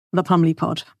The Plumley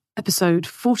Pod, episode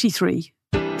 43.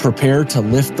 Prepare to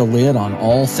lift the lid on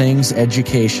all things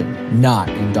education, not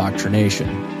indoctrination.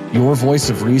 Your voice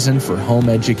of reason for home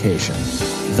education.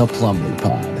 The Plumley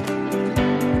Pod.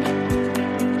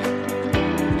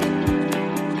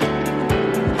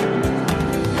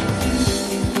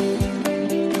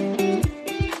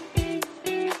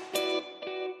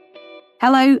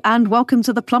 Hello and welcome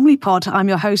to The Plumley Pod. I'm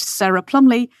your host, Sarah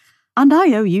Plumley, and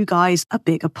I owe you guys a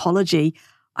big apology.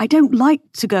 I don't like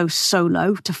to go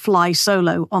solo, to fly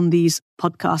solo on these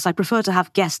podcasts. I prefer to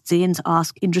have guests in to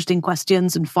ask interesting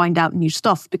questions and find out new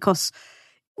stuff because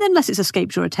unless it's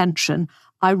escaped your attention,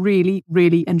 I really,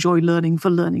 really enjoy learning for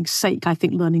learning's sake. I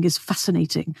think learning is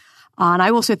fascinating. And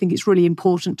I also think it's really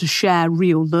important to share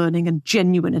real learning and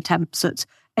genuine attempts at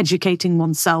educating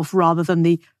oneself rather than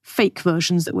the fake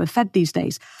versions that we're fed these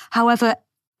days. However,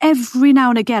 every now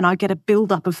and again, I get a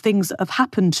build-up of things that have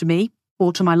happened to me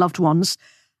or to my loved ones,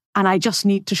 and I just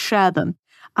need to share them.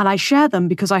 And I share them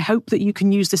because I hope that you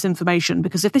can use this information,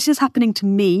 because if this is happening to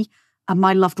me and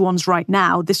my loved ones right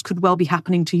now, this could well be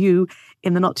happening to you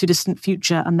in the not too distant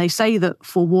future. And they say that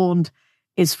forewarned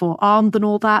is forearmed and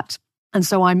all that. And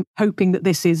so I'm hoping that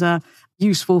this is a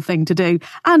useful thing to do.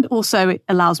 And also it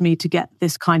allows me to get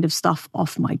this kind of stuff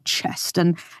off my chest.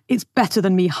 And it's better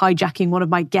than me hijacking one of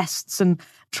my guests and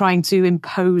trying to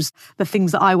impose the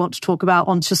things that I want to talk about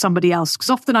onto somebody else. Because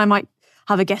often I might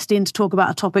have a guest in to talk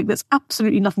about a topic that's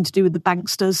absolutely nothing to do with the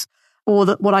banksters or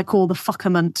what I call the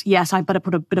fuckerment. Yes, I better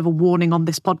put a bit of a warning on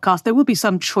this podcast. There will be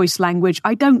some choice language.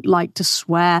 I don't like to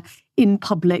swear in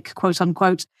public, quote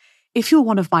unquote. If you're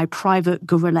one of my private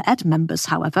Gorilla Ed members,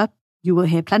 however, you will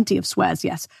hear plenty of swears,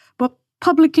 yes. But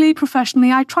publicly,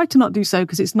 professionally, I try to not do so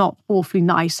because it's not awfully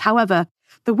nice. However,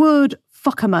 the word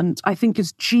fuckerment, I think,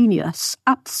 is genius,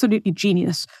 absolutely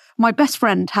genius. My best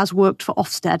friend has worked for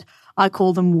Ofsted. I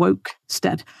call them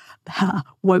Wokestead.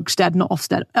 Wokestead, not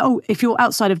Ofsted. Oh, if you're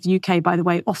outside of the UK, by the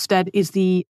way, Ofsted is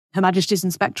the Her Majesty's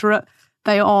Inspectorate.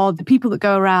 They are the people that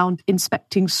go around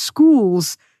inspecting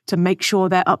schools to make sure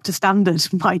they're up to standard.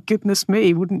 My goodness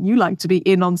me, wouldn't you like to be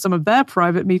in on some of their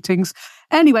private meetings?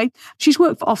 Anyway, she's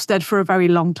worked for Ofsted for a very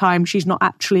long time. She's not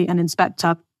actually an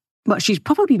inspector, but she's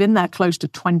probably been there close to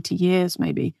 20 years,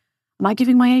 maybe. Am I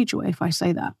giving my age away if I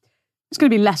say that? It's going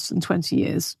to be less than 20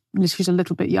 years, unless she's a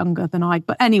little bit younger than I.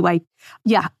 But anyway,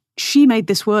 yeah, she made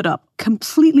this word up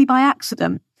completely by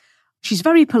accident. She's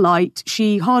very polite.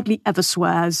 She hardly ever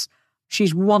swears.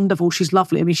 She's wonderful. She's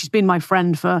lovely. I mean, she's been my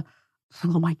friend for,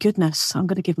 oh my goodness, I'm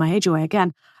going to give my age away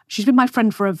again. She's been my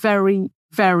friend for a very,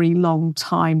 very long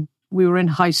time. We were in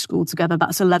high school together.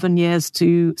 That's 11 years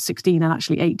to 16 and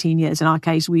actually 18 years in our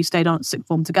case. We stayed on at sixth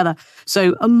form together.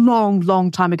 So a long,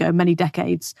 long time ago, many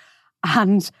decades.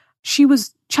 And she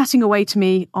was chatting away to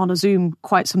me on a Zoom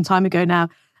quite some time ago now.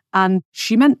 And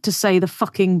she meant to say the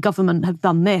fucking government have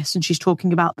done this. And she's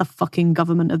talking about the fucking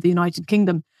government of the United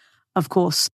Kingdom, of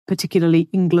course, particularly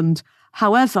England.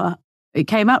 However, it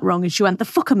came out wrong and she went, the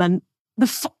fuckerment,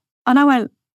 and I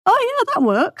went, oh yeah, that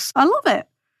works. I love it.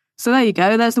 So there you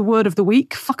go. There's the word of the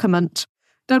week, fuckerment.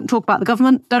 Don't talk about the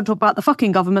government. Don't talk about the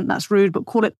fucking government. That's rude, but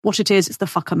call it what it is. It's the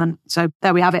fuckerment. So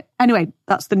there we have it. Anyway,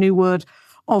 that's the new word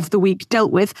of the week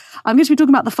dealt with. I'm going to be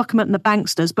talking about the fuckerment and the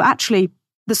banksters, but actually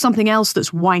there's something else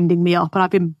that's winding me up and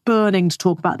I've been burning to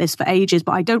talk about this for ages,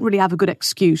 but I don't really have a good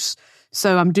excuse.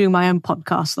 So I'm doing my own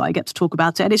podcast that I get to talk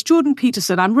about it. And it's Jordan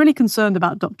Peterson. I'm really concerned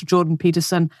about Dr. Jordan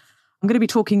Peterson. I'm going to be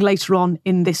talking later on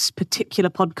in this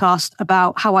particular podcast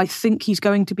about how I think he's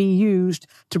going to be used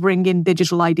to bring in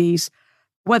digital IDs,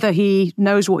 whether he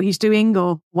knows what he's doing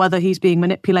or whether he's being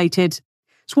manipulated.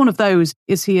 It's one of those.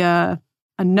 Is he a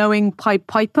knowing Pied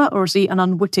Piper or is he an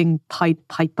unwitting Pied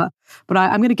Piper? But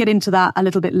I'm going to get into that a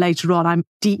little bit later on. I'm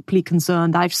deeply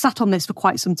concerned. I've sat on this for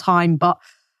quite some time, but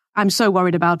I'm so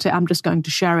worried about it. I'm just going to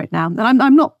share it now. And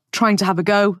I'm not trying to have a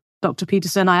go, Dr.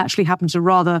 Peterson. I actually happen to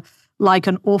rather like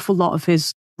an awful lot of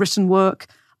his written work.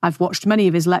 I've watched many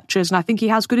of his lectures and I think he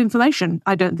has good information.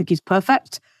 I don't think he's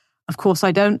perfect. Of course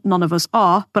I don't. None of us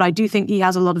are. But I do think he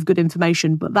has a lot of good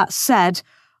information. But that said,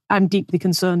 I'm deeply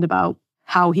concerned about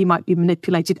how he might be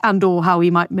manipulated and or how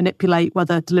he might manipulate,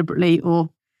 whether deliberately or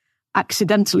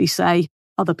accidentally, say,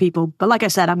 other people. But like I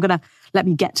said, let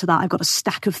me get to that. I've got a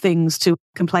stack of things to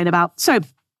complain about. So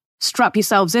strap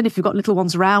yourselves in. If you've got little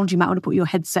ones around, you might want to put your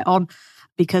headset on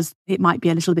because it might be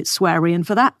a little bit sweary. And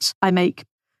for that, I make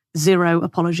zero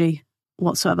apology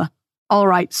whatsoever. All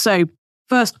right. So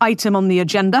first item on the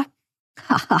agenda.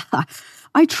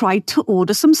 I tried to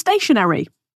order some stationery,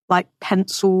 like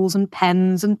pencils and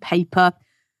pens and paper,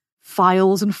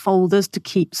 files and folders to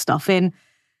keep stuff in.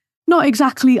 Not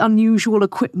exactly unusual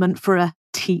equipment for a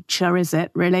teacher, is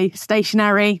it really?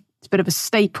 Stationery, it's a bit of a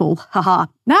staple. Haha.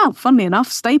 Now, funnily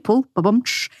enough, Staple,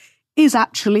 is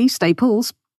actually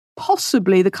Staples,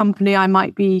 possibly the company I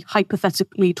might be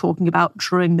hypothetically talking about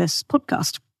during this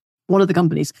podcast. One of the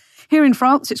companies. Here in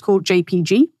France, it's called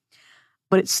JPG,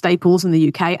 but it's Staples in the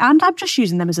UK. And I'm just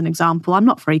using them as an example. I'm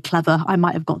not very clever. I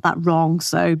might have got that wrong.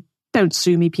 So don't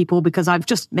sue me, people, because I've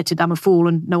just admitted I'm a fool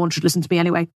and no one should listen to me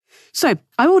anyway. So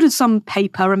I ordered some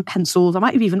paper and pencils. I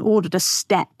might have even ordered a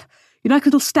step, like a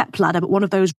little step ladder, but one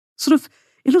of those sort of,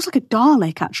 it looks like a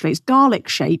Dalek, actually. It's Dalek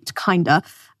shaped, kind of.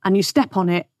 And you step on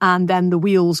it and then the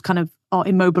wheels kind of are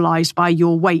immobilized by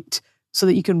your weight so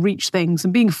that you can reach things.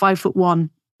 And being 5'1",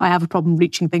 I have a problem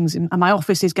reaching things. And my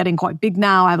office is getting quite big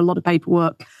now. I have a lot of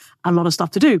paperwork and a lot of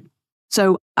stuff to do.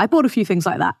 So I bought a few things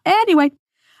like that. Anyway,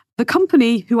 the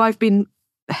company who I've been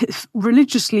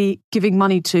religiously giving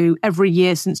money to every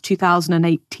year since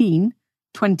 2018,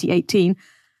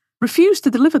 refused to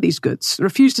deliver these goods,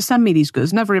 refused to send me these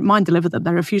goods, never mind deliver them.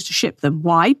 They refused to ship them.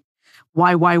 Why?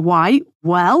 Why?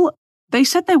 Well, they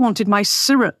said they wanted my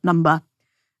SIRET number.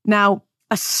 Now,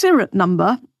 a SIRET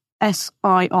number,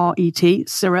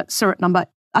 SIRET, SIRET number,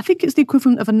 I think it's the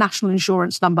equivalent of a national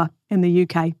insurance number in the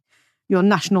UK, your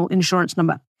national insurance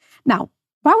number. Now,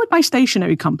 why would my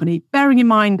stationery company, bearing in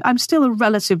mind I'm still a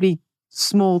relatively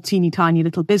small, teeny tiny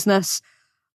little business,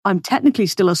 I'm technically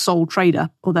still a sole trader,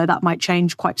 although that might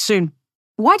change quite soon.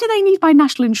 Why do they need my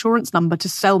national insurance number to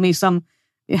sell me some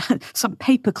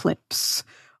paper clips?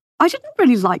 I didn't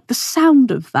really like the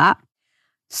sound of that.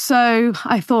 So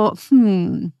I thought,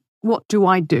 what do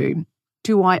I do?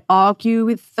 Do I argue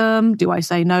with them? Do I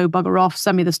say, no, bugger off,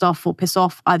 send me the stuff or piss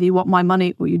off? Either you want my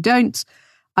money or you don't.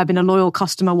 I've been a loyal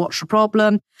customer, what's the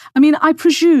problem? I mean, I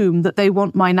presume that they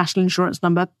want my national insurance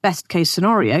number, best case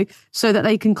scenario, so that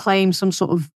they can claim some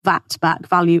sort of VAT back,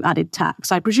 value added tax.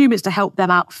 I presume it's to help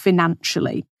them out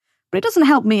financially, but it doesn't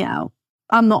help me out.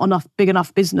 I'm not big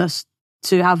enough business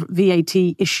to have VAT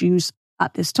issues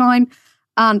at this time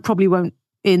and probably won't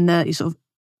in the sort of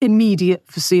immediate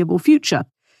foreseeable future.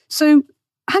 So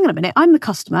hang on a minute, I'm the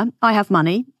customer, I have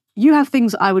money, you have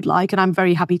things that I would like and I'm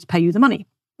very happy to pay you the money.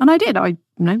 And I did. I,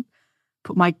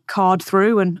 put my card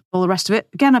through and all the rest of it.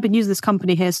 Again, I've been using this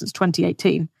company here since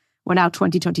 2018. We're now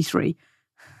 2023.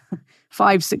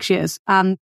 5-6 years.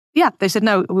 And yeah, they said,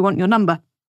 no, we want your number.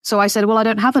 So I said, well, I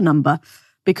don't have a number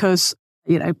because,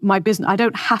 my business, I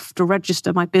don't have to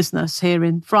register my business here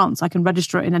in France. I can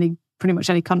register it in pretty much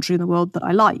any country in the world that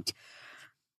I like.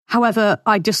 However,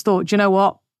 I just thought, you know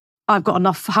what? I've got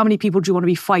enough. How many people do you want to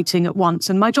be fighting at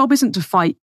once? And my job isn't to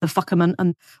fight the fuckerman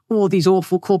and all these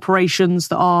awful corporations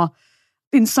that are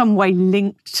in some way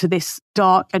linked to this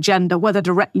dark agenda, whether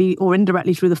directly or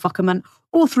indirectly through the fuckerman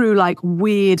or through like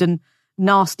weird and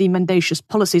nasty mendacious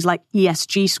policies like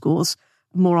ESG scores.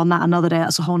 More on that another day.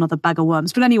 That's a whole other bag of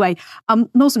worms. But anyway, I'm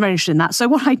not very interested in that. So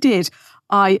what I did,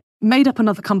 I made up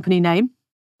another company name.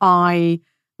 I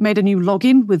made a new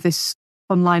login with this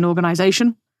online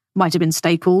organization. Might have been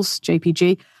Staples,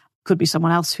 JPG. Could be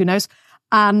someone else, who knows.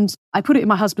 And I put it in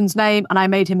my husband's name and I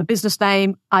made him a business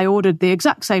name. I ordered the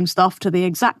exact same stuff to the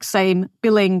exact same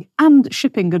billing and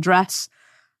shipping address.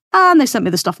 And they sent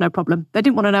me the stuff, no problem. They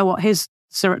didn't want to know what his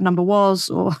SIRET number was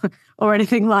or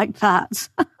anything like that.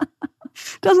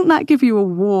 Doesn't that give you a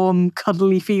warm,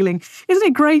 cuddly feeling? Isn't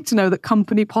it great to know that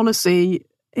company policy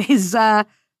is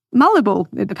malleable?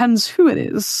 It depends who it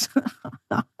is.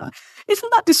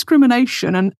 Isn't that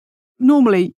discrimination? And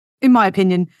normally, in my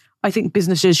opinion, I think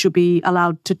businesses should be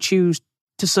allowed to choose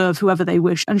to serve whoever they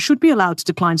wish and should be allowed to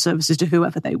decline services to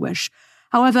whoever they wish.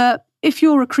 However, if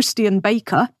you're a Christian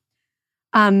baker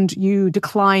and you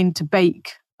decline to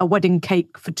bake a wedding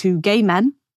cake for 2 gay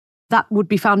men, that would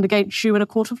be found against you in a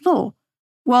court of law.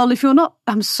 Well, if you're not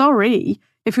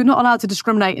allowed to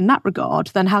discriminate in that regard,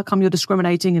 then how come you're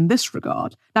discriminating in this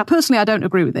regard? Now, personally, I don't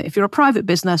agree with it. If you're a private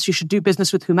business, you should do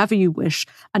business with whomever you wish,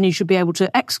 and you should be able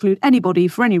to exclude anybody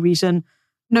for any reason.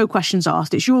 No questions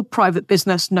asked. It's your private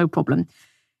business, no problem.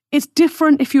 It's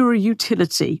different if you're a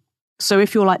utility. So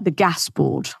if you're like the gas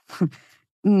board,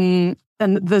 and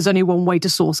there's only one way to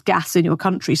source gas in your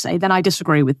country, say, then I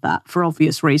disagree with that for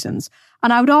obvious reasons.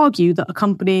 And I would argue that a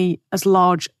company as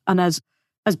large and as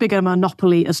big a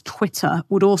monopoly as Twitter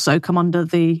would also come under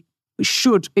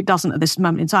it doesn't at this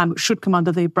moment in time, but should come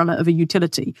under the umbrella of a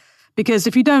utility. Because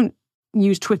if you don't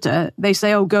use Twitter, they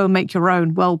say, oh, go and make your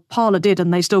own. Well, Parler did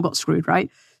and they still got screwed, right?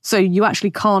 So you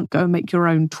actually can't go and make your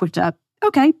own Twitter.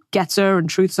 Okay, Getter and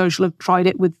Truth Social have tried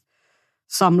it with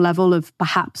some level of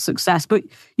perhaps success, but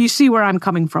you see where I'm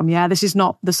coming from, yeah? This is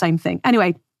not the same thing.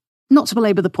 Anyway, not to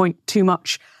belabor the point too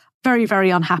much, very, very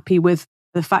unhappy with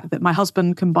the fact that my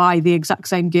husband can buy the exact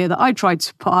same gear that I tried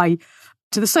to buy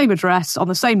to the same address on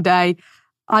the same day.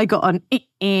 I got an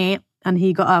and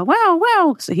he got a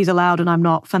well. So he's allowed and I'm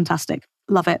not. Fantastic.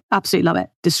 Love it. Absolutely love it.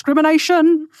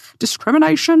 Discrimination.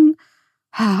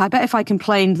 I bet if I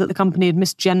complained that the company had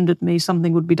misgendered me,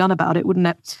 something would be done about it, wouldn't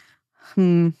it?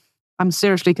 I'm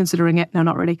seriously considering it. No,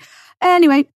 not really.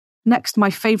 Anyway, next, my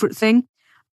favourite thing.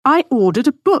 I ordered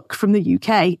a book from the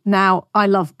UK. Now, I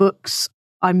love books.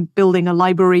 I'm building a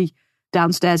library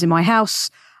downstairs in my house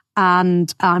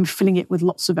and I'm filling it with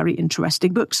lots of very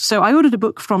interesting books. So I ordered a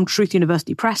book from Truth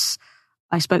University Press.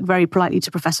 I spoke very politely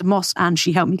to Professor Moss and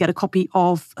she helped me get a copy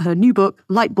of her new book,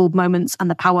 Lightbulb Moments and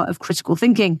the Power of Critical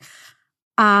Thinking.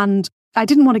 And I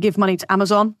didn't want to give money to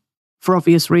Amazon for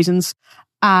obvious reasons.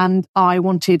 And I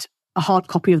wanted a hard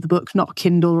copy of the book, not a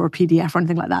Kindle or a PDF or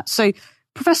anything like that. So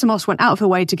Professor Moss went out of her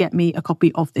way to get me a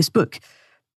copy of this book.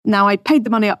 Now, I paid the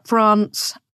money up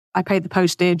front. I paid the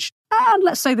postage. And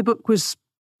let's say the book was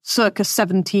circa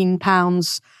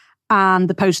 £17 and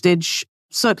the postage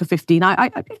circa 15. I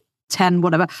 10,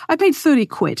 whatever. I paid 30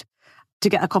 quid to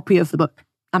get a copy of the book.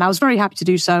 And I was very happy to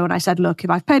do so. And I said, look, if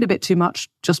I've paid a bit too much,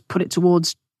 just put it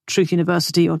towards Truth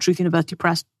University or Truth University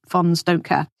Press funds, don't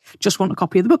care. Just want a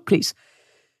copy of the book, please.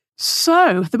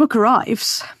 So the book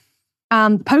arrives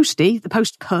and the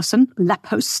post person, La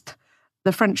Poste,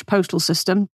 the French postal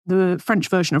system, the French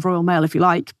version of Royal Mail, if you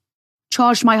like,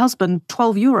 charged my husband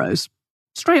 €12.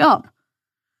 Straight up.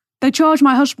 They charged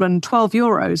my husband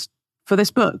 €12 for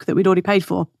this book that we'd already paid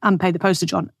for and paid the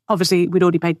postage on. Obviously, we'd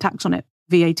already paid tax on it,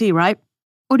 VAT, right?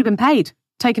 Already been paid,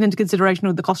 taken into consideration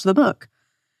of the cost of the book.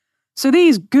 So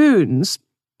these goons,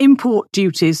 import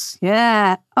duties,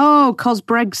 yeah. Oh, 'cause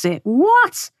Brexit.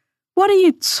 What? What are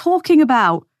you talking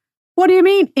about? What do you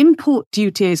mean import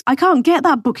duties? I can't get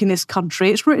that book in this country.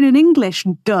 It's written in English,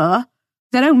 duh.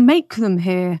 They don't make them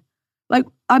here. Like,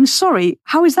 I'm sorry,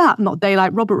 how is that not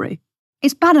daylight robbery?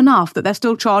 It's bad enough that they're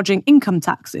still charging income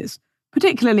taxes.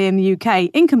 Particularly in the UK,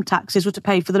 income taxes were to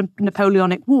pay for the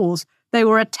Napoleonic Wars. They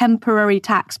were a temporary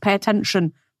tax. Pay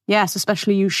attention. Yes,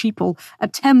 especially you sheeple. A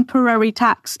temporary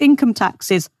tax. Income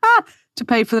taxes. To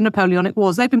pay for the Napoleonic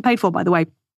Wars. They've been paid for, by the way.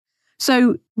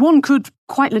 So one could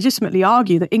quite legitimately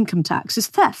argue that income tax is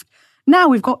theft. Now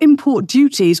we've got import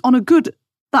duties on a good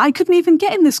that I couldn't even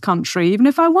get in this country, even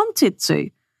if I wanted to.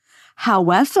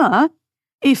 However,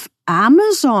 if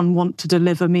Amazon want to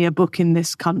deliver me a book in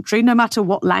this country, no matter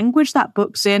what language that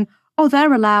book's in,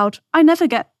 they're allowed. I never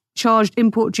get charged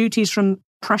import duties from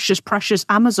precious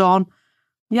Amazon.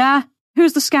 Yeah,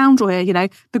 who's the scoundrel here? You know,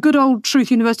 the good old Truth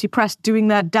University Press doing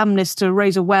their damnness to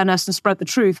raise awareness and spread the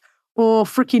truth, or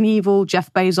freaking evil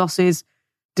Jeff Bezos's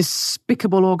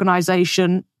despicable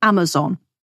organization, Amazon.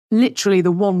 Literally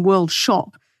the one world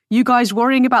shop. You guys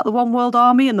worrying about the one world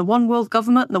army and the one world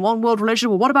government and the one world religion?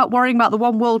 Well, what about worrying about the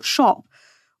one world shop?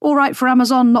 All right for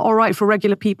Amazon, not all right for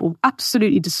regular people.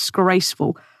 Absolutely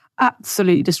disgraceful.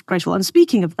 Absolutely disgraceful. And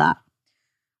speaking of that,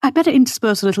 I better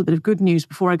intersperse a little bit of good news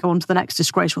before I go on to the next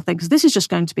disgraceful thing, because this is just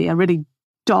going to be a really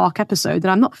dark episode.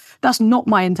 And that's not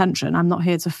my intention. I'm not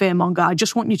here to fearmonger. I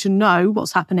just want you to know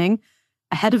what's happening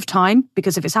ahead of time,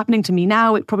 because if it's happening to me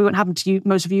now, it probably won't happen to you,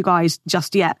 most of you guys,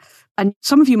 just yet. And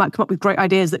some of you might come up with great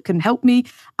ideas that can help me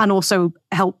and also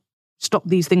help stop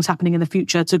these things happening in the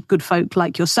future to good folk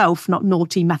like yourself, not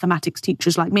naughty mathematics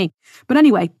teachers like me. But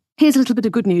anyway, here's a little bit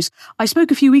of good news. I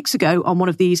spoke a few weeks ago on one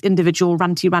of these individual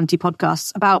ranty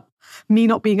podcasts about me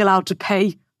not being allowed to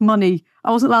pay money.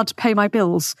 I wasn't allowed to pay my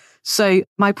bills. So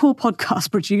my poor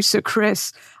podcast producer,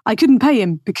 Chris, I couldn't pay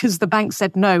him because the bank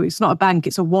said, no, it's not a bank,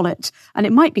 it's a wallet. And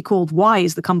it might be called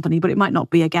Wise, the company, but it might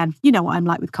not be again. You know what I'm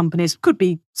like with companies. Could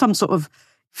be some sort of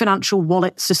financial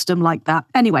wallet system like that.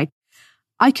 Anyway,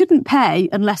 I couldn't pay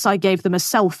unless I gave them a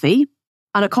selfie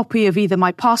and a copy of either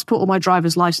my passport or my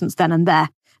driver's license then and there.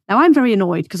 Now, I'm very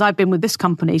annoyed because I've been with this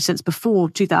company since before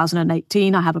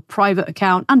 2018. I have a private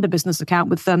account and a business account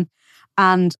with them.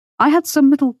 And I had some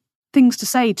little things to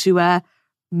say to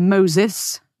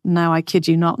Moses. No, I kid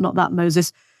you not that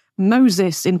Moses.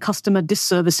 Moses in customer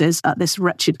disservices at this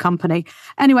wretched company.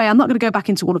 Anyway, I'm not going to go back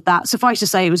into all of that. Suffice to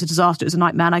say, it was a disaster. It was a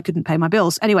nightmare. And I couldn't pay my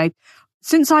bills. Anyway,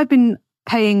 since I've been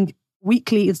paying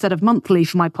weekly instead of monthly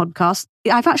for my podcast,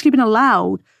 I've actually been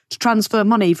allowed to transfer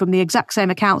money from the exact same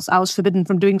accounts. I was forbidden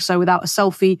from doing so without a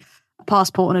selfie, a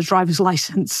passport and a driver's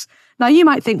license. Now, you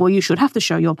might think, well, you should have to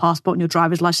show your passport and your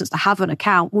driver's license to have an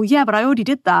account. Well, yeah, but I already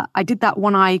did that. I did that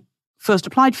when I first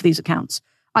applied for these accounts.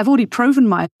 I've already proven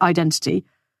my identity.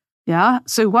 Yeah.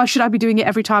 So why should I be doing it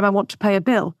every time I want to pay a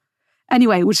bill?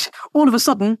 Anyway, which all of a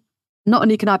sudden, not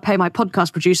only can I pay my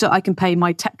podcast producer, I can pay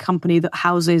my tech company that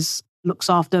houses, looks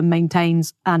after,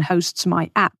 maintains, and hosts my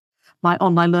app. my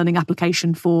online learning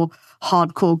application for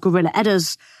hardcore guerrilla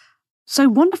editors. So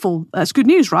wonderful. That's good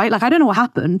news, right? Like, I don't know what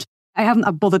happened. I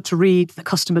haven't bothered to read the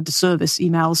customer service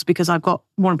emails because I've got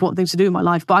more important things to do in my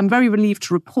life. But I'm very relieved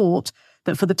to report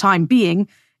that for the time being,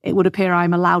 it would appear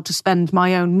I'm allowed to spend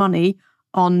my own money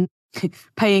on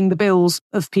paying the bills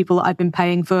of people that I've been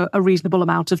paying for a reasonable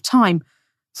amount of time.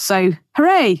 So,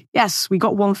 hooray! Yes, we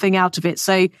got one thing out of it.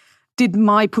 So, did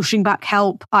my pushing back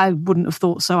help? I wouldn't have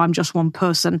thought so. I'm just one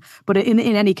person. But in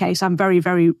any case, I'm very,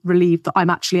 very relieved that I'm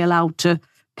actually allowed to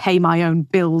pay my own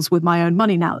bills with my own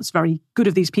money now. It's very good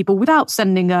of these people without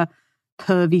sending a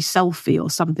pervy selfie or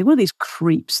something. What are these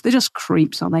creeps? They're just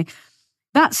creeps, aren't they?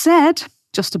 That said,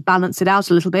 just to balance it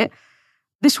out a little bit,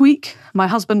 this week, my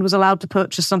husband was allowed to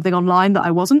purchase something online that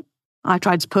I wasn't. I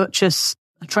tried to purchase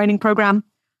a training program,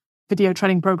 video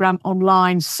training program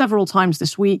online several times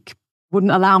this week.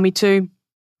 Wouldn't allow me to.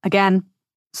 Again,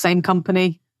 same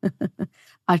company.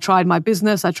 I tried my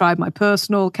business. I tried my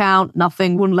personal account.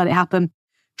 Nothing. Wouldn't let it happen.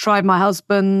 Tried my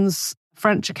husband's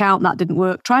French account. That didn't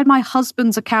work. Tried my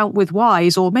husband's account with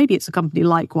Wise, or maybe it's a company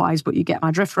like Wise, but you get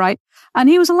my drift, right? And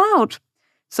he was allowed.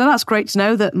 So that's great to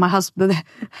know that my husband,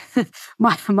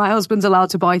 my husband's allowed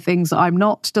to buy things that I'm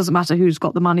not. Doesn't matter who's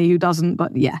got the money, who doesn't.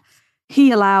 But yeah,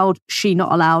 he allowed, she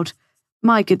not allowed.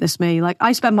 My goodness me. Like,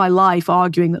 I spend my life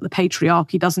arguing that the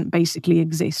patriarchy doesn't basically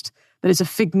exist, that it's a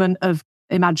figment of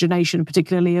imagination,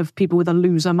 particularly of people with a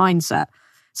loser mindset.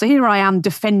 So here I am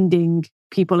defending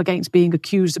people against being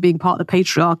accused of being part of the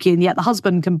patriarchy, and yet the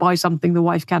husband can buy something the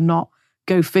wife cannot.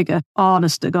 Go figure.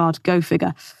 Honest to God, go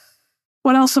figure.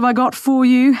 What else have I got for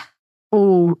you?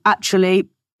 Oh, actually,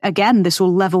 again, this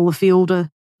will level the field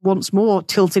once more,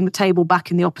 tilting the table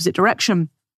back in the opposite direction.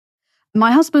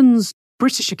 My husband's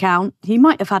British account, he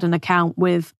might have had an account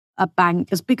with a bank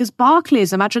as big as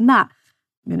Barclays. Imagine that.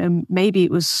 You know, maybe it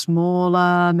was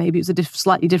smaller, maybe it was a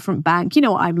slightly different bank. You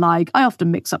know what I'm like. I often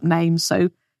mix up names, so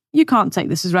you can't take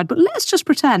this as read. But let's just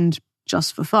pretend,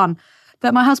 just for fun,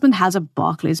 that my husband has a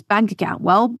Barclays bank account.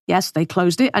 Well, yes, they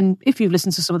closed it. And if you've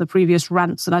listened to some of the previous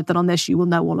rants that I've done on this, you will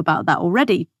know all about that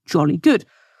already. Jolly good.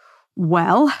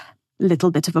 Well,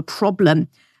 little bit of a problem,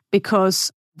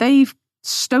 because they've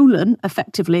stolen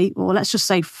effectively, or let's just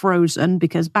say frozen,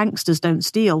 because banksters don't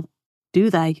steal,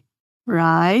 do they?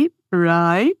 Right.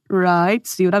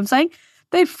 See what I'm saying?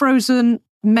 They've frozen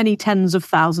many tens of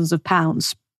thousands of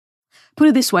pounds. Put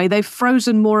it this way, they've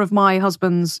frozen more of my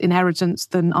husband's inheritance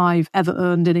than I've ever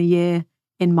earned in a year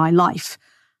in my life.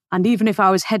 And even if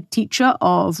I was head teacher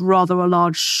of rather a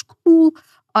large school,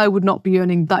 I would not be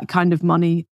earning that kind of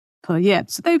money per year.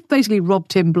 So they've basically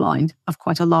robbed him blind of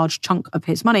quite a large chunk of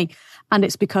his money. And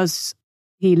it's because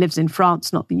he lives in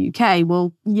France, not the UK.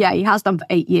 Well, yeah, he has done for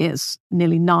 8 years,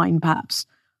 nearly 9 perhaps.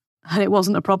 And it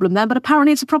wasn't a problem then, but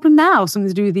apparently it's a problem now. Something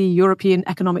to do with the European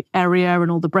Economic Area and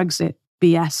all the Brexit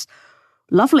BS.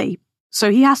 Lovely. So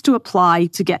he has to apply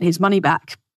to get his money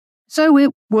back. So we're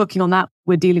working on that.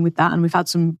 We're dealing with that. And we've had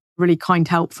some really kind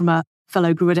help from a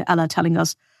fellow Gruida Ella telling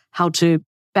us how to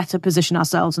better position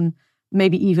ourselves and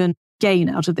maybe even gain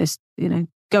out of this, you know,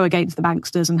 go against the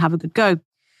banksters and have a good go.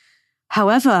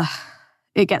 However,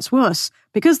 it gets worse.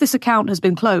 Because this account has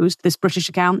been closed, this British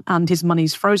account, and his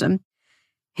money's frozen,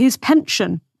 his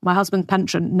pension, my husband's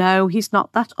pension, no, he's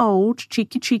not that old,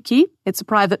 cheeky. It's a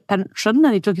private pension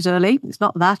and he took it early. He's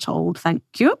not that old, thank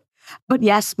you. But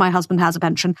yes, my husband has a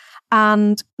pension.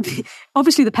 And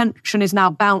obviously the pension is now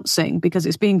bouncing because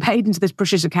it's being paid into this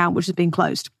British account, which has been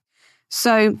closed.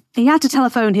 So he had to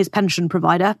telephone his pension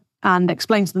provider and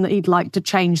explain to them that he'd like to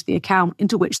change the account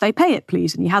into which they pay it,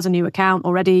 please. And he has a new account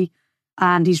already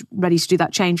and he's ready to do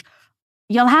that change.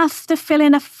 You'll have to fill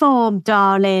in a form,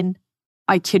 darling.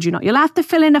 I kid you not. You'll have to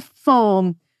fill in a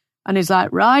form. And he's like,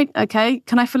 right, okay,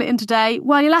 can I fill it in today?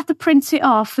 Well, you'll have to print it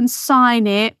off and sign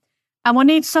it. And we'll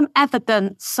need some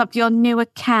evidence of your new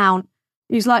account.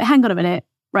 He's like, hang on a minute.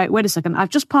 Right, wait a second. I've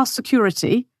just passed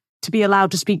security to be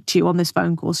allowed to speak to you on this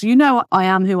phone call. So you know I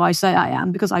am who I say I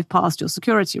am because I've passed your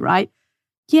security, right?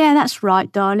 Yeah, that's right,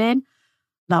 darling.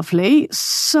 Lovely.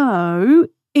 So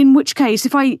in which case,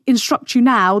 if I instruct you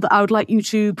now that I would like you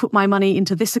to put my money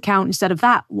into this account instead of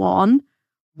that one,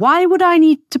 why would I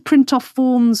need to print off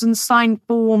forms and sign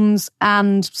forms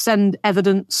and send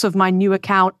evidence of my new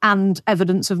account and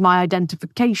evidence of my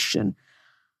identification?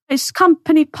 It's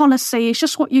company policy. It's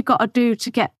just what you got to do to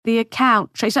get the account.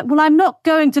 She said, well, I'm not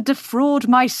going to defraud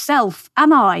myself,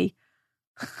 am I?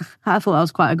 I thought that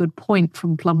was quite a good point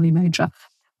from Plumley Major.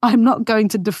 I'm not going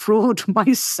to defraud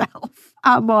myself,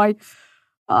 am I?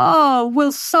 Oh,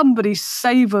 will somebody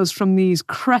save us from these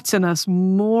cretinous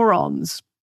morons?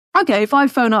 Okay, if I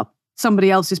phone up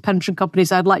somebody else's pension company,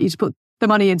 say, I'd like you to put the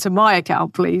money into my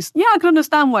account, please. Yeah, I can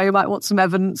understand why you might want some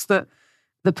evidence that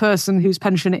the person whose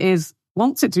pension it is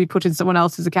wants it to be put in someone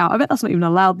else's account. I bet that's not even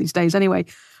allowed these days anyway.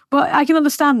 But I can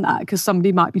understand that because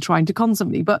somebody might be trying to con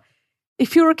somebody. But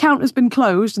if your account has been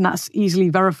closed, and that's easily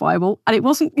verifiable, and it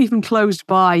wasn't even closed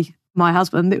by my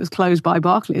husband, it was closed by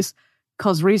Barclays,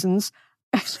 cause reasons.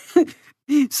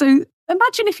 So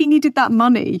imagine if he needed that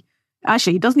money.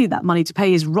 Actually, he does need that money to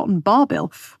pay his rotten bar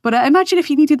bill. But imagine if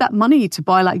he needed that money to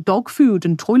buy like dog food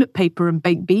and toilet paper and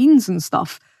baked beans and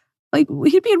stuff. Like,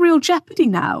 he'd be in real jeopardy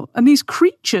now. And these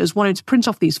creatures wanted to print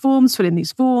off these forms, fill in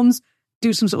these forms,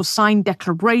 do some sort of signed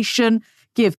declaration,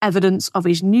 give evidence of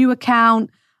his new account.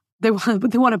 They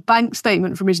want a bank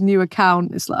statement from his new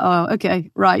account. It's like, oh,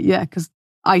 okay, right, yeah, because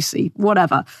I see,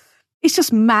 whatever. It's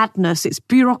just madness. It's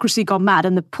bureaucracy gone mad.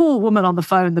 And the poor woman on the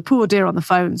phone, the poor dear on the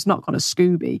phone, is not got a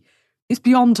Scooby. It's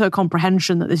beyond her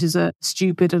comprehension that this is a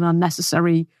stupid and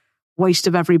unnecessary waste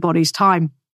of everybody's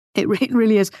time. It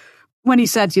really is. When he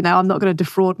said, I'm not going to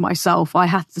defraud myself, I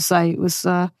had to say it was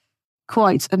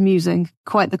quite amusing,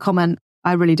 quite the comment.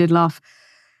 I really did laugh.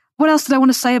 What else did I want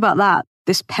to say about that?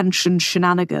 This pension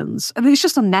shenanigans. I mean, it's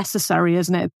just unnecessary,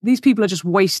 isn't it? These people are just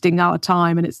wasting our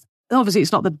time. And it's not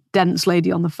the dense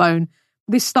lady on the phone.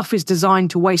 This stuff is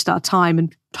designed to waste our time.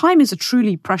 And time is a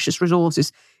truly precious resource.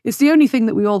 It's the only thing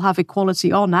that we all have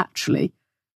equality on, actually.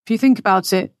 If you think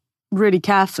about it really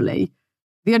carefully,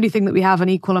 the only thing that we have an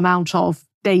equal amount of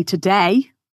day to day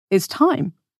is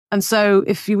time. And so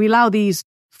if we allow these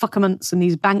fuckaments and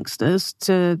these banksters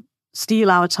to steal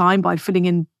our time by filling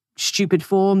in stupid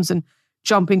forms and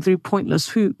jumping through pointless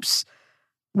hoops,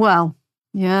 well,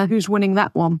 yeah, who's winning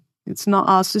that one? It's not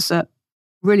us, is it?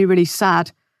 Really, really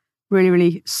sad. Really,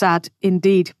 really sad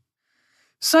indeed.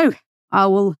 So I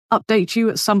will update you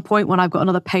at some point when I've got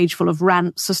another page full of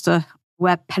rants as to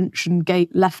where Pension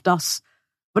Gate left us.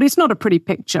 But it's not a pretty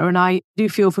picture, and I do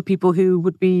feel for people who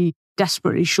would be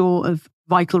desperately short of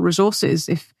vital resources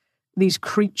if these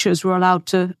creatures were allowed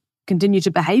to continue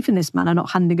to behave in this manner,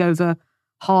 not handing over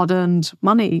hard-earned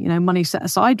money, money set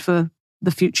aside for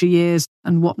the future years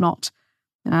and whatnot.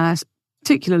 It's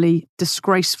particularly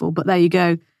disgraceful, but there you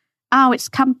go. Oh, it's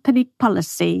company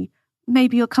policy.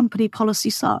 Maybe your company policy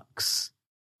sucks.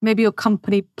 Maybe your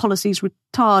company policy is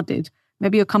retarded.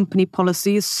 Maybe your company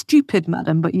policy is stupid,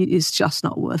 madam, but it's just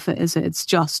not worth it, is it? It's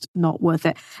just not worth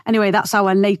it. Anyway, that's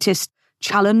our latest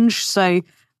challenge. So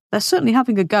they're certainly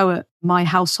having a go at my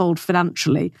household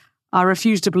financially. I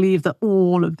refuse to believe that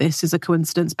all of this is a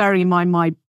coincidence. Bearing in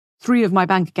mind, 3 of my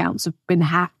bank accounts have been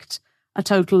hacked a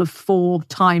total of 4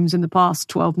 times in the past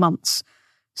 12 months.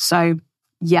 So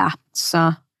yeah, it's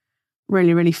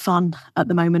really, really fun at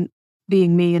the moment,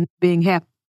 being me and being here.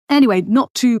 Anyway,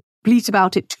 not to bleat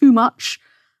about it too much,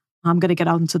 I'm going to get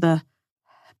on to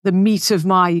the meat of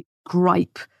my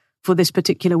gripe for this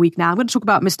particular week now. I'm going to talk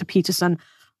about Mr. Peterson.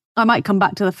 I might come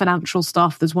back to the financial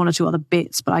stuff. There's 1 or 2 other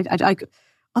bits, but I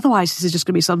otherwise this is just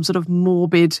going to be some sort of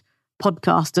morbid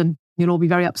podcast and you'll all be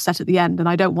very upset at the end. And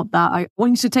I don't want that. I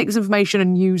want you to take this information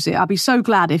and use it. I'd be so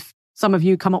glad if some of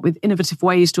you come up with innovative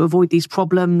ways to avoid these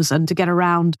problems and to get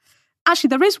around. Actually,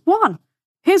 there is one.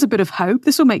 Here's a bit of hope.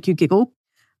 This will make you giggle.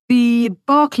 The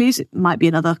Barclays, it might be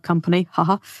another company,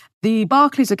 haha. The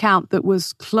Barclays account that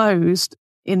was closed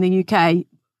in the UK,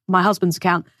 my husband's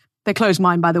account, they closed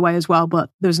mine, by the way, as well, but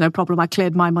there was no problem. I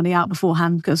cleared my money out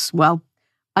beforehand because, well,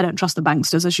 I don't trust the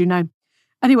banksters, as you know.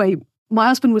 Anyway, my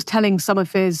husband was telling some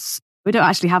of we don't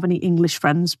actually have any English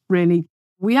friends, really.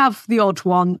 We have the odd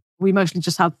one. We mostly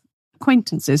just have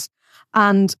acquaintances.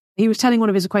 And he was telling one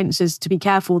of his acquaintances to be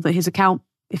careful that his account,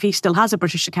 if he still has a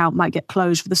British account, might get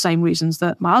closed for the same reasons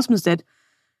that my husband's did.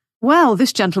 Well,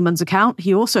 this gentleman's account,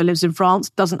 he also lives in France,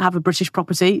 doesn't have a British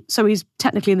property, so he's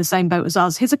technically in the same boat as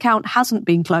us. His account hasn't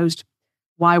been closed.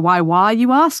 Why,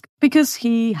 you ask? Because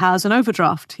he has an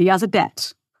overdraft. He has a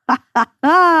debt.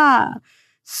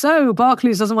 So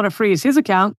Barclays doesn't want to freeze his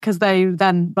account because they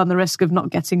then run the risk of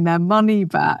not getting their money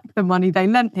back, the money they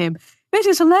lent him. This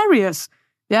is hilarious.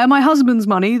 Yeah, my husband's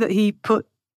money that he put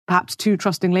perhaps too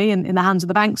trustingly in the hands of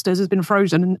the banksters has been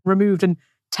frozen and removed and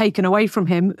taken away from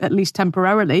him, at least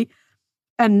temporarily.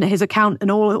 And his account and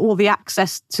all the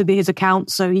access to his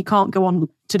account, so he can't go on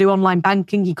to do online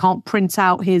banking. He can't print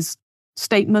out his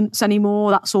statements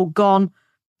anymore. That's all gone.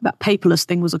 That paperless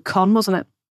thing was a con, wasn't it?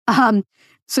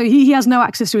 So he has no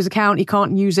access to his account. He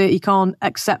can't use it. He can't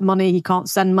accept money. He can't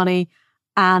send money.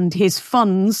 And his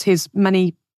funds, his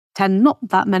not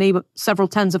that many, but several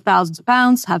tens of thousands of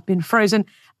pounds have been frozen.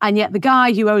 And yet the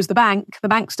guy who owes the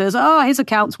banksters, his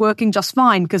account's working just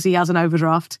fine because he has an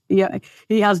overdraft.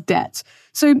 He has debt.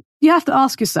 So you have to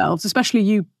ask yourselves, especially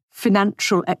you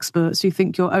financial experts who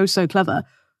think you're oh so clever,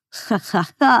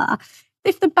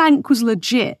 If the bank was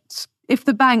legit, if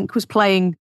the bank was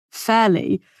playing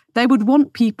fairly, they would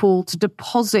want people to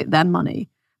deposit their money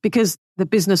because the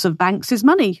business of banks is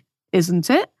money, isn't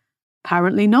it?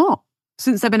 Apparently not.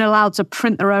 Since they've been allowed to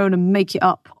print their own and make it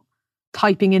up,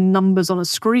 typing in numbers on a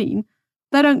screen,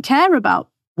 they don't care about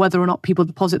whether or not people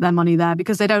deposit their money there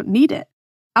because they don't need it.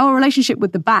 Our relationship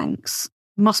with the banks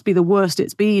must be the worst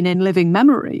it's been in living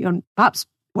memory, and perhaps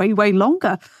way, way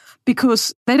longer,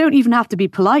 because they don't even have to be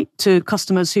polite to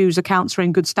customers whose accounts are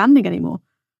in good standing anymore.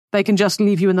 They can just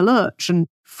leave you in the lurch and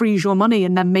freeze your money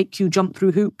and then make you jump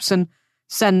through hoops and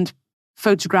send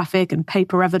photographic and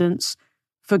paper evidence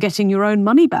for getting your own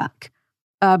money back.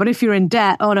 But if you're in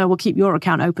debt, oh no, we'll keep your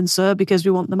account open, sir, because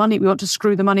we want the money. We want to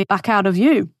screw the money back out of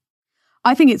you.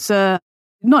 I think it's not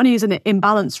only is an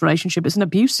imbalanced relationship, it's an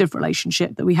abusive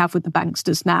relationship that we have with the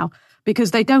banksters now,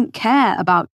 because they don't care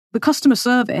about the customer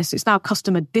service. It's now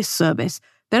customer disservice.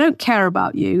 They don't care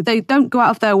about you. They don't go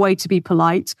out of their way to be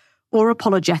polite or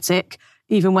apologetic,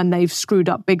 even when they've screwed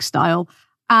up big style.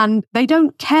 And they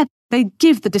don't care. They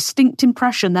give the distinct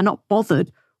impression they're not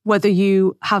bothered whether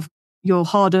you have your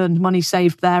hard-earned money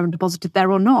saved there and deposited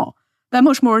there or not. They're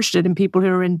much more interested in people who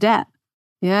are in debt.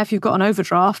 Yeah, if you've got an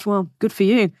overdraft, well, good for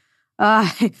you.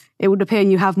 It would appear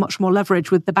you have much more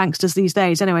leverage with the banksters these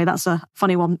days. Anyway, that's a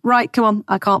funny one. Right, come on,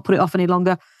 I can't put it off any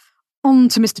longer. On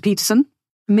to Mr. Peterson.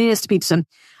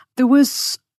 There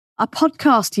was a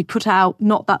podcast he put out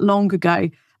not that long ago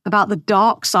about the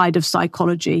dark side of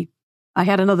psychology. I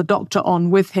had another doctor on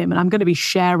with him, and I'm going to be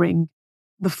sharing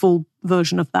the full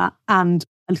version of that and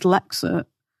a little excerpt.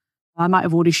 I might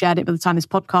have already shared it by the time this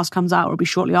podcast comes out, or it'll be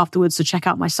shortly afterwards, so check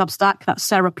out my Substack. That's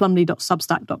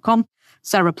sarahplumley.substack.com,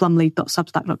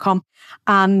 sarahplumley.substack.com.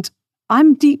 And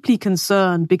I'm deeply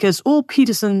concerned because all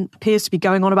Peterson appears to be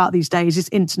going on about these days is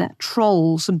internet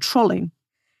trolls and trolling.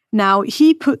 Now,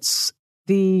 he puts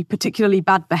the particularly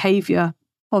bad behavior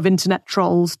of internet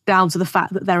trolls down to the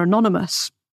fact that they're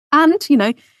anonymous. And, you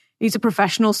know, he's a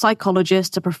professional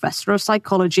psychologist, a professor of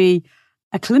psychology,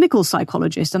 a clinical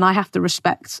psychologist, and I have to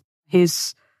respect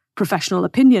his professional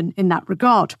opinion in that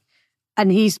regard. And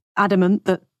he's adamant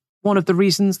that one of the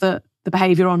reasons that the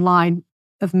behavior online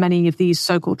of many of these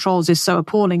so-called trolls is so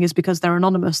appalling is because they're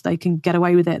anonymous. They can get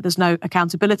away with it. There's no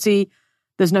accountability.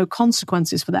 There's no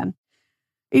consequences for them.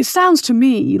 It sounds to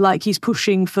me like he's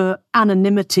pushing for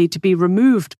anonymity to be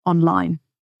removed online.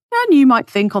 And you might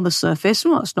think on the surface,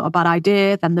 well, it's not a bad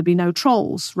idea. Then there'd be no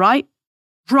trolls, right?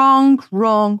 Wrong.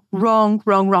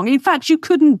 In fact, you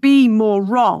couldn't be more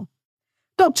wrong.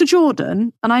 Dr.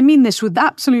 Jordan, and I mean this with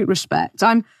absolute respect,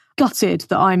 I'm gutted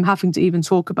that I'm having to even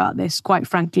talk about this, quite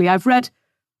frankly. I've read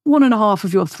 1.5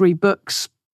 of your 3 books.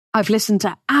 I've listened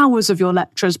to hours of your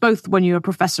lectures, both when you were a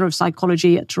professor of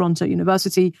psychology at Toronto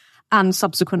University and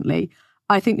subsequently.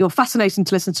 I think you're fascinating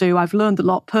to listen to. I've learned a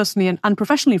lot personally and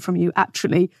professionally from you,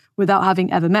 actually, without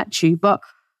having ever met you. But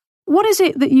what is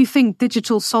it that you think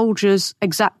digital soldiers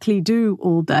exactly do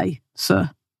all day, sir?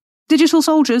 Digital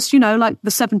soldiers, you know, like the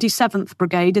 77th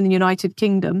Brigade in the United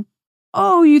Kingdom.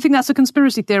 Oh, you think that's a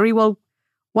conspiracy theory? Well,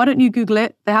 why don't you Google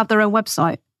it? They have their own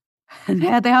website. And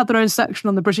yeah, they have their own section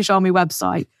on the British Army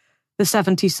website, the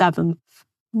 77th.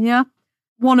 Yeah.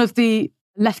 One of the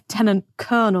lieutenant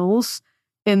colonels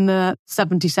in the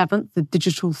 77th, the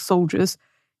digital soldiers,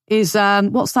 is,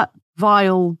 what's that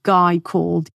vile guy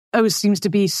called? Oh, seems to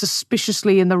be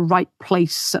suspiciously in the right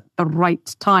place at the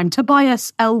right time.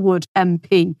 Tobias Ellwood,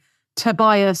 MP.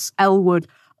 Tobias Ellwood.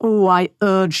 Oh, I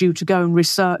urge you to go and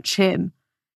research him.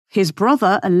 His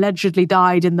brother allegedly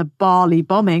died in the Bali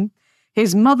bombing.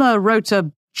 His mother wrote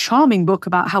a charming book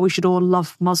about how we should all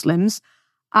love Muslims.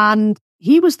 And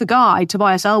he was the guy,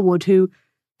 Tobias Ellwood, who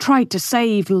tried to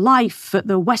save life at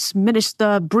the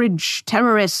Westminster Bridge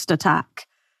terrorist attack.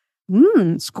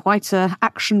 It's quite an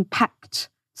action-packed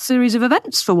series of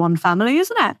events for one family,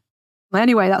 isn't it?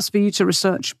 Anyway, that's for you to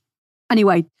research.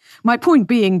 Anyway, my point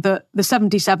being that the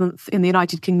 77th in the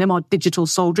United Kingdom are digital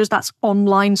soldiers. That's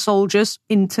online soldiers,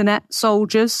 internet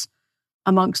soldiers,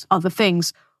 amongst other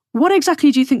things. What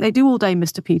exactly do you think they do all day,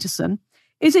 Mr. Peterson?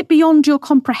 Is it beyond your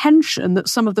comprehension that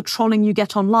some of the trolling you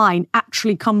get online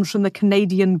actually comes from the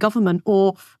Canadian government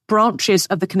or branches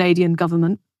of the Canadian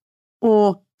government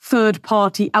or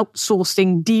third-party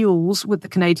outsourcing deals with the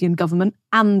Canadian government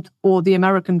and or the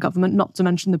American government, not to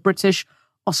mention the British,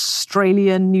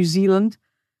 Australian, New Zealand?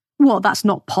 What, that's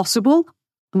not possible?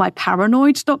 Am I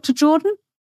paranoid, Dr. Jordan?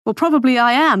 Well, probably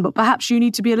I am, but perhaps you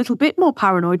need to be a little bit more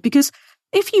paranoid, because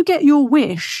if you get your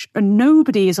wish and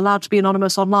nobody is allowed to be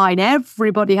anonymous online,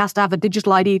 everybody has to have a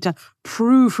digital ID to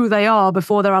prove who they are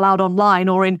before they're allowed online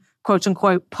or in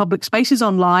quote-unquote public spaces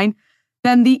online,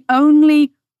 then the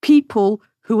only people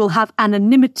who will have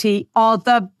anonymity are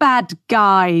the bad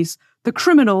guys. The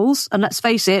criminals, and let's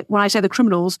face it, when I say the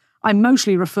criminals, I'm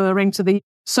mostly referring to the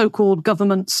so-called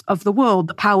governments of the world,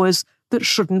 the powers that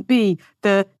shouldn't be,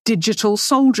 the digital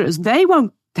soldiers.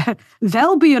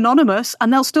 They'll be anonymous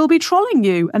and they'll still be trolling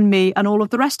you and me and all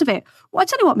of the rest of it. Well, I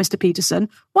tell you what, Mr. Peterson,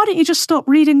 why don't you just stop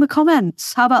reading the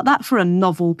comments? How about that for a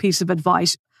novel piece of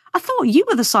advice? I thought you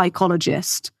were the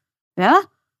psychologist. Yeah?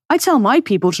 I tell my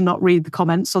people to not read the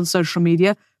comments on social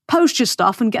media. Post your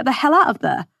stuff and get the hell out of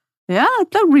there. Yeah?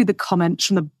 Don't read the comments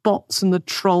from the bots and the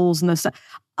trolls and the stuff.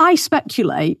 I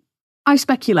speculate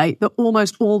that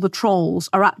almost all the trolls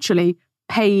are actually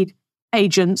paid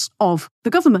agents of the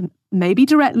government. Maybe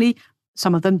directly,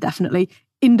 some of them definitely.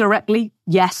 Indirectly,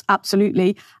 yes,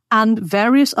 absolutely. And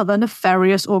various other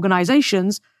nefarious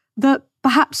organizations that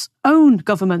perhaps own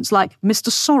governments, like Mr.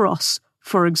 Soros,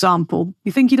 for example.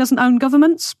 You think he doesn't own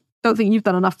governments? Don't think you've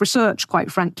done enough research,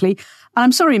 quite frankly. And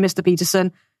I'm sorry, Mr.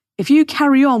 Peterson, if you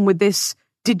carry on with this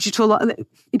digital,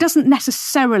 it doesn't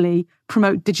necessarily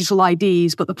promote digital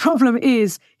IDs, but the problem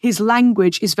is his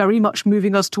language is very much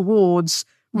moving us towards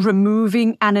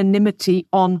removing anonymity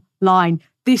online.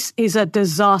 This is a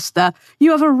disaster.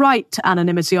 You have a right to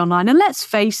anonymity online. And let's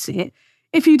face it,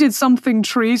 if you did something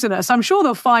treasonous, I'm sure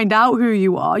they'll find out who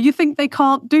you are. You think they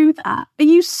can't do that? Are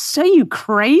you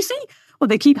crazy? Well,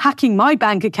 they keep hacking my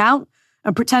bank account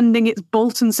and pretending it's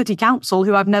Bolton City Council,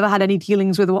 who I've never had any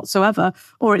dealings with whatsoever,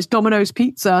 or it's Domino's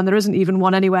Pizza and there isn't even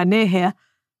one anywhere near here.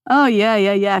 Oh,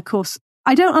 yeah, of course.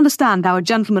 I don't understand how a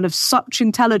gentleman of such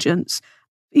intelligence,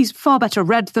 he's far better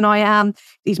read than I am,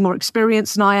 he's more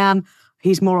experienced than I am,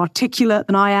 he's more articulate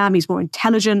than I am, he's more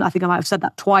intelligent. I think I might have said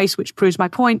that twice, which proves my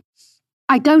point.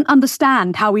 I don't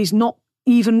understand how he's not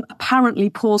even apparently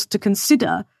paused to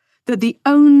consider that the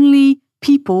only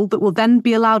people that will then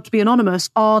be allowed to be anonymous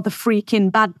are the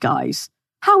freaking bad guys.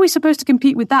 How are we supposed to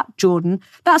compete with that, Jordan?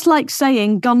 That's like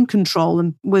saying gun control,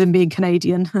 and with him being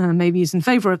Canadian, maybe he's in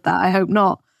favour of that, I hope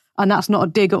not. And that's not a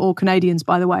dig at all Canadians,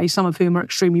 by the way, some of whom are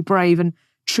extremely brave and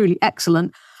truly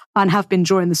excellent and have been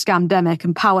during the scamdemic,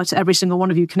 and power to every single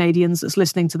one of you Canadians that's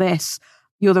listening to this.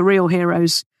 You're the real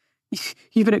heroes.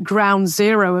 You've been at ground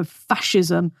zero of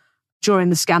fascism during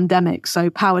the scamdemic,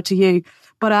 so power to you.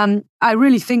 But I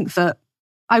really think that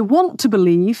I want to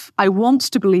believe,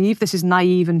 this is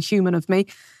naive and human of me,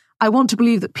 I want to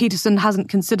believe that Peterson hasn't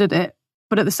considered it,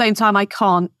 but at the same time I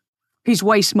can't. He's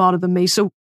way smarter than me.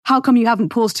 So how come you haven't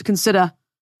paused to consider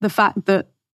the fact that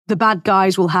the bad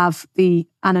guys will have the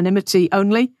anonymity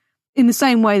only, in the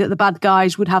same way that the bad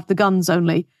guys would have the guns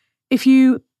only? If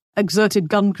you exerted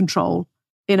gun control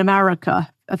in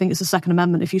America, I think it's the Second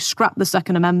Amendment, if you scrap the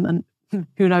Second Amendment,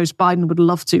 who knows, Biden would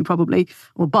love to probably,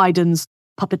 or Biden's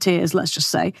puppeteers, let's just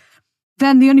say,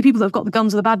 then the only people that have got the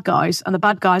guns are the bad guys, and the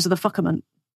bad guys are the fuckermen.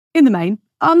 In the main,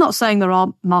 I'm not saying there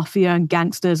aren't mafia and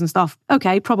gangsters and stuff.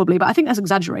 Okay, probably, but I think that's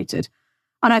exaggerated.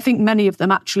 And I think many of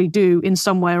them actually do, in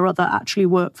some way or other, actually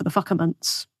work for the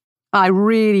fuckerments. I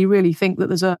really, really think that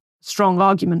there's a strong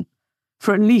argument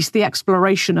for at least the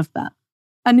exploration of that.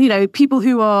 And, you know, people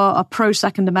who are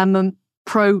pro-Second Amendment,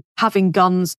 pro having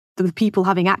guns, the people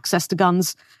having access to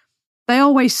guns, they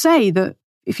always say that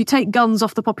if you take guns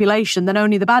off the population, then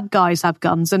only the bad guys have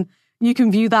guns. And you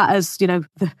can view that as, you know,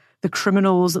 the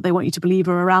criminals that they want you to believe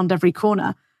are around every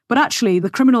corner. But actually, the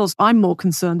criminals I'm more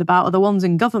concerned about are the ones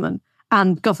in government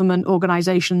and government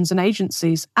organizations and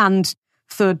agencies and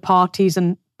third parties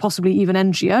and possibly even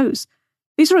NGOs.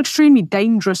 These are extremely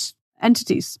dangerous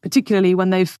entities, particularly when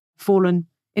they've fallen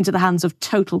into the hands of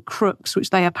total crooks,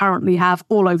 which they apparently have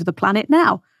all over the planet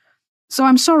now. So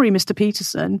I'm sorry, Mr.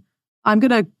 Peterson, I'm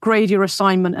going to grade your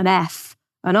assignment an F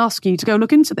and ask you to go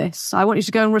look into this. I want you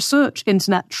to go and research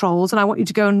internet trolls, and I want you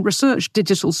to go and research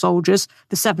digital soldiers,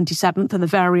 the 77th and the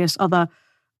various other,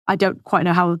 I don't quite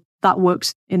know how that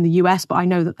works in the US, but I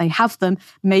know that they have them.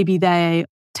 Maybe they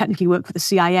technically work for the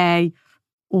CIA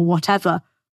or whatever,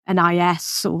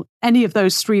 NIS or any of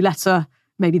those three-letter,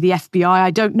 maybe the FBI,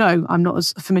 I don't know. I'm not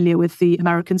as familiar with the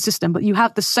American system, but you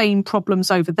have the same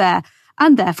problems over there.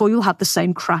 And therefore, you'll have the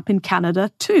same crap in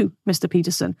Canada too, Mr.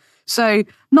 Peterson. So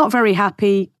not very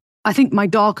happy. I think my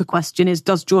darker question is,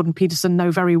 does Jordan Peterson know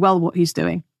very well what he's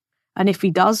doing? And if he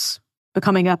does,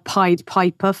 becoming a Pied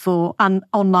Piper for an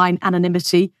online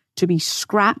anonymity to be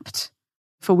scrapped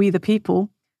for we the people,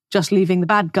 just leaving the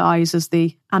bad guys as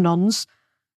the anons.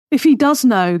 If he does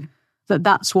know that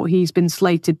that's what he's been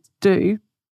slated to do,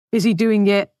 is he doing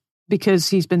it because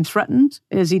he's been threatened?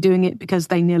 Is he doing it because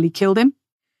they nearly killed him?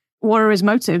 What are his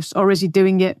motives? Or is he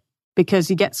doing it because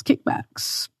he gets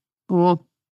kickbacks? Or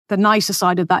the nicer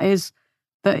side of that is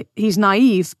that he's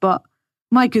naive, but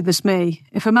My goodness me,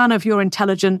 if a man of your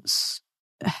intelligence,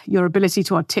 your ability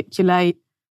to articulate,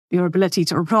 your ability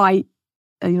to write,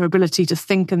 your ability to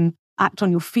think and act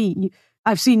on your feet,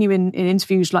 I've seen you in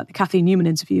interviews like the Kathleen Newman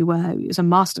interview where it was a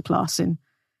masterclass in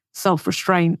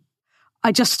self-restraint.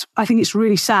 I think it's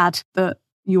really sad that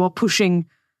you are pushing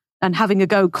and having a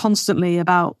go constantly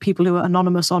about people who are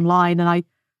anonymous online. And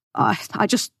I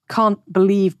just can't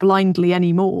believe blindly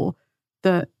anymore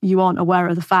that you aren't aware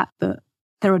of the fact that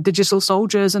there are digital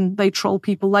soldiers and they troll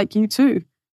people like you too.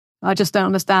 I just don't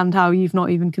understand how you've not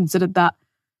even considered that.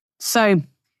 So,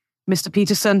 Mr.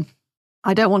 Peterson,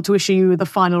 I don't want to issue you the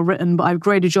final written, but I've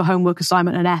graded your homework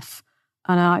assignment an F,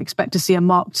 and I expect to see a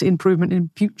marked improvement in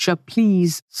future,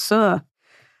 please, sir.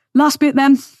 Last bit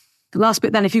then,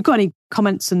 if you've got any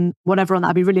comments and whatever on that,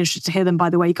 I'd be really interested to hear them,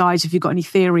 by the way, guys. If you've got any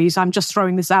theories, I'm just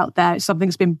throwing this out there. It's something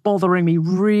that's been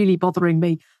really bothering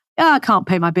me. Yeah, I can't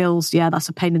pay my bills. Yeah, that's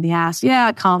a pain in the ass. Yeah,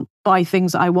 I can't buy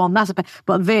things that I want. That's a pain.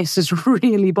 But this has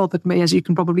really bothered me, as you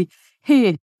can probably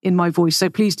hear in my voice. So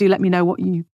please do let me know what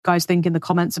you guys think in the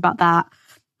comments about that.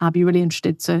 I'd be really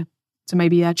interested to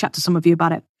maybe chat to some of you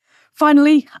about it.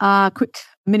 Finally, quick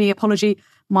mini apology.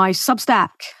 My Substack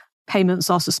payments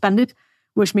are suspended,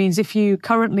 which means if you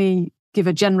currently give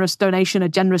a generous donation, a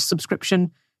generous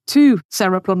subscription to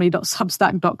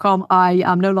sarahplumley.substack.com, I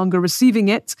am no longer receiving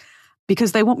it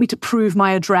because they want me to prove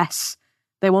my address.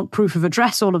 They want proof of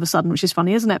address all of a sudden, which is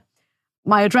funny, isn't it?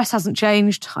 My address hasn't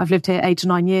changed. I've lived here 8 to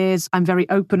 9 years. I'm very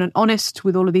open and honest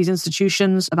with all of these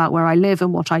institutions about where I live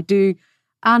and what I do.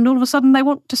 And all of a sudden they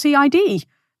want to see ID.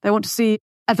 They want to see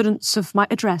evidence of my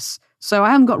address. So I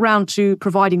haven't got round to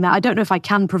providing that. I don't know if I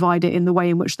can provide it in the way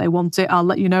in which they want it. I'll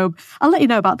let you know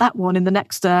about that one in the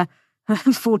next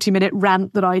 40-minute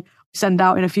rant that I send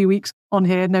out in a few weeks on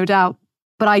here, no doubt.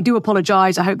 But I do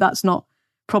apologise. I hope that's not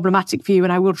problematic for you,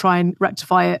 and I will try and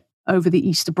rectify it over the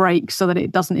Easter break so that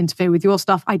it doesn't interfere with your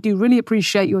stuff. I do really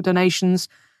appreciate your donations,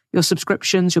 your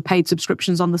subscriptions, your paid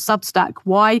subscriptions on the Substack.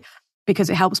 Why? Because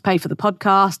it helps pay for the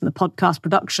podcast and the podcast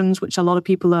productions, which a lot of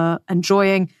people are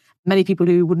enjoying. Many people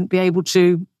who wouldn't be able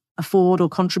to afford or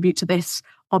contribute to this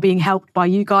are being helped by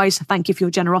you guys. Thank you for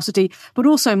your generosity. But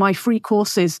also my free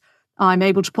courses. I'm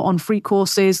able to put on free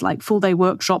courses like full-day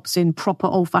workshops in proper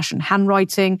old-fashioned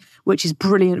handwriting, which is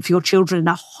brilliant for your children in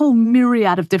a whole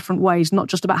myriad of different ways, not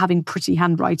just about having pretty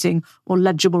handwriting or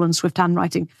legible and swift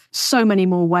handwriting. So many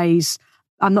more ways.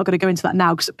 I'm not going to go into that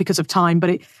now because of time,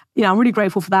 but I'm really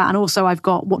grateful for that. And also I've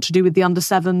got What to Do with the Under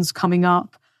Sevens coming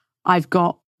up. I've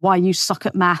got Why You Suck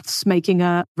at Maths making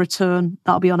a return.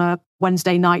 That'll be on a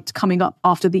Wednesday night coming up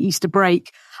after the Easter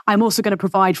break. I'm also going to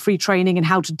provide free training in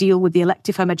how to deal with the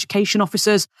elective home education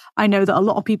officers. I know that a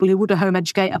lot of people who would home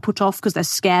educate are put off because they're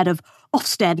scared of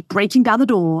Ofsted breaking down the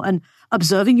door and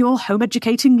observing your home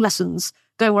educating lessons.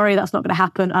 Don't worry, that's not going to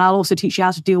happen. And I'll also teach you how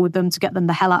to deal with them to get them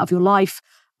the hell out of your life.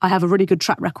 I have a really good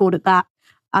track record at that.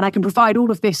 And I can provide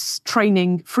all of this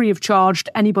training free of charge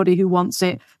to anybody who wants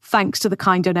it, thanks to the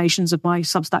kind donations of my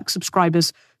Substack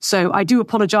subscribers. So I do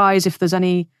apologise if there's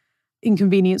any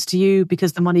inconvenience to you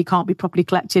because the money can't be properly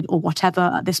collected or whatever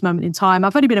at this moment in time.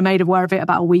 I've only been made aware of it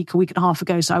about a week and a half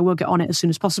ago, so I will get on it as soon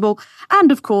as possible.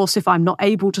 And of course, if I'm not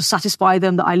able to satisfy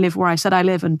them that I live where I said I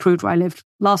live and proved where I lived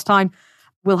last time,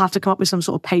 we'll have to come up with some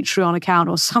sort of Patreon account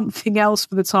or something else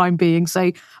for the time being.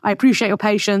 So I appreciate your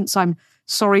patience. I'm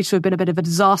sorry to have been a bit of a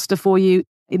disaster for you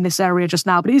in this area just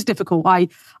now, but it is difficult. I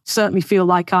certainly feel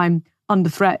like I'm under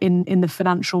threat in the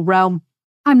financial realm.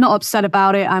 I'm not upset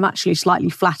about it. I'm actually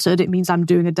slightly flattered. It means I'm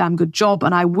doing a damn good job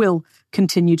and I will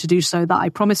continue to do so, that I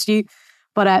promise you.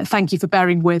 But thank you for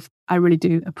bearing with. I really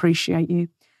do appreciate you.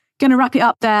 Going to wrap it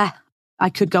up there.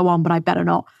 I could go on, but I better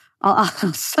not.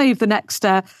 I'll save the next...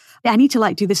 I need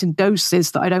to do this in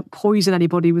doses that I don't poison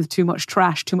anybody with too much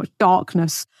trash, too much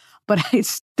darkness. But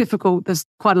it's difficult. There's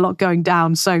quite a lot going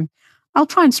down. So I'll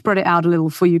try and spread it out a little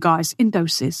for you guys in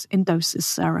doses,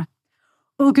 Sarah.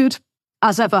 All good.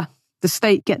 As ever, the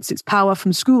state gets its power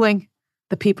from schooling.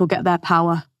 The people get their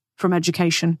power from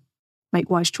education. Make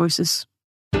wise choices.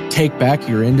 Take back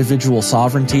your individual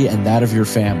sovereignty and that of your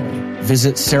family.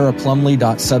 Visit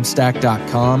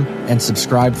sarahplumley.substack.com and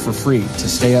subscribe for free to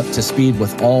stay up to speed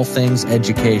with all things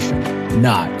education,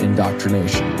 not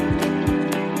indoctrination.